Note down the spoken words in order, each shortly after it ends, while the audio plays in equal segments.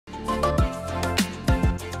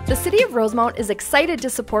The City of Rosemount is excited to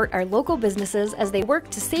support our local businesses as they work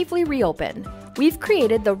to safely reopen. We've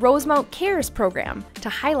created the Rosemount CARES program to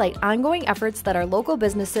highlight ongoing efforts that our local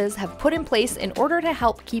businesses have put in place in order to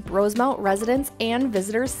help keep Rosemount residents and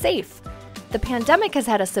visitors safe. The pandemic has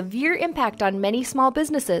had a severe impact on many small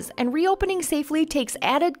businesses, and reopening safely takes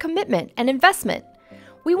added commitment and investment.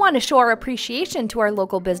 We want to show our appreciation to our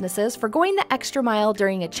local businesses for going the extra mile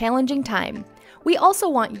during a challenging time. We also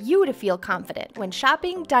want you to feel confident when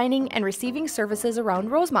shopping, dining, and receiving services around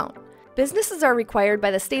Rosemount. Businesses are required by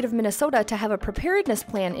the state of Minnesota to have a preparedness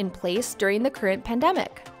plan in place during the current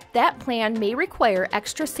pandemic. That plan may require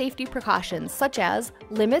extra safety precautions such as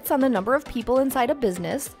limits on the number of people inside a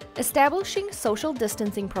business, establishing social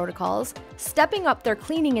distancing protocols, stepping up their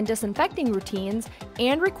cleaning and disinfecting routines,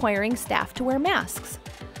 and requiring staff to wear masks.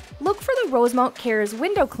 Look for the Rosemount CARES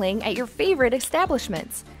window cling at your favorite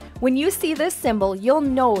establishments. When you see this symbol, you'll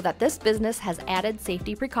know that this business has added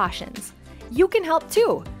safety precautions. You can help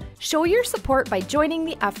too. Show your support by joining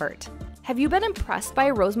the effort. Have you been impressed by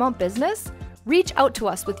a Rosemount business? Reach out to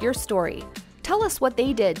us with your story. Tell us what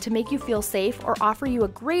they did to make you feel safe or offer you a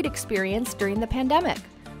great experience during the pandemic.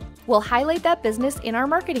 We'll highlight that business in our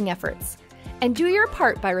marketing efforts. And do your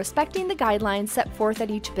part by respecting the guidelines set forth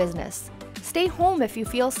at each business. Stay home if you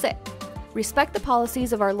feel sick. Respect the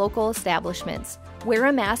policies of our local establishments. Wear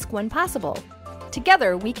a mask when possible.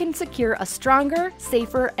 Together, we can secure a stronger,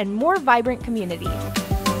 safer, and more vibrant community.